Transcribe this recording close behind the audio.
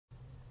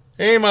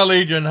Hey, my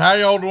Legion, how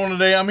y'all doing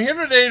today? I'm here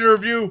today to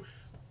review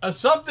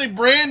something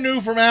brand new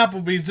from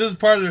Applebee's. This is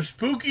part of their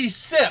Spooky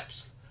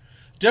Sips.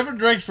 Different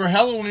drinks for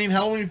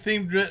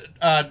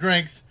Halloween-themed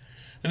drinks.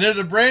 And there's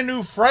a brand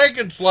new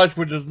Franken-Slush,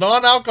 which is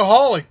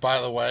non-alcoholic, by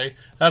the way.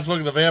 That's Look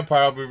at the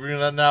Vampire. I'll be reviewing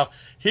that now.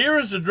 Here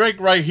is the drink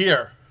right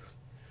here.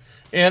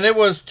 And it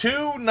was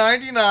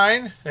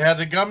 $2.99. It has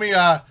a gummy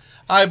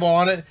eyeball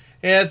on it.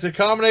 And it's a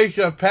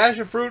combination of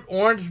passion fruit,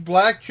 orange,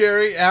 black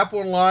cherry,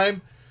 apple, and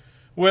lime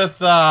with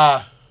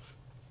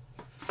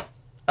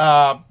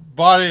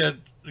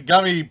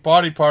gummy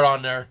body part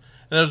on there.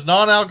 And it's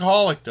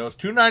non-alcoholic though. It's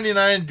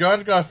 $2.99.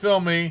 John's gonna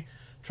film me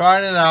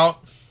trying it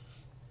out.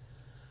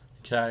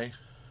 Okay.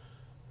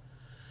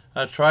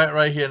 Let's try it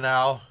right here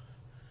now.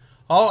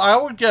 I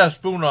would get a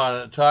spoon on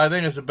it. So I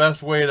think it's the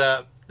best way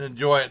to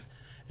enjoy it.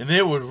 And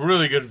it was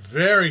really good.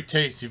 Very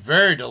tasty.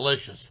 Very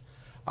delicious.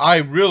 I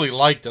really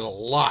liked it a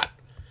lot.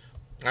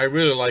 I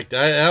really liked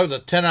that. That was a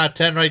 10 out of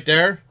 10 right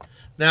there.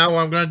 Now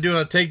what I'm going to do,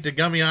 I'll take the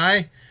gummy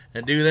eye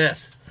and do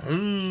this.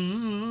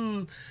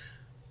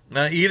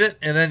 Now eat it,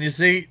 and then you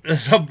see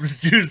some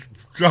juice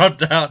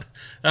dropped out.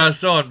 That's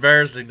so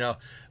embarrassing now.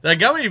 The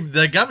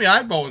gummy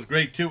eyeball was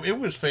great too. It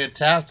was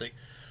fantastic.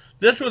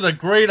 This was a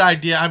great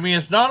idea. I mean,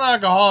 it's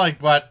non-alcoholic,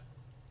 but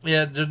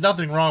yeah, there's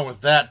nothing wrong with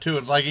that too.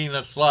 It's like eating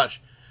a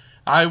slush.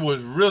 I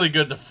was really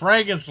good. The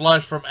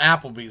Franken-Slush from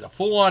Applebee, a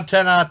full-on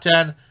 10 out of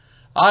 10.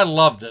 I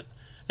loved it.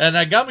 And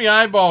that gummy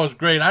eyeball was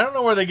great. I don't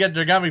know where they get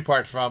their gummy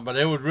parts from, but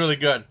it was really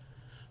good.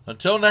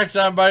 Until next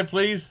time, bye,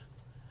 please.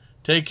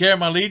 Take care,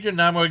 my Legion.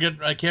 Now I'm going to get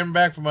my camera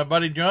back from my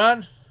buddy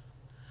John.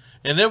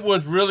 And it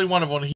was really wonderful.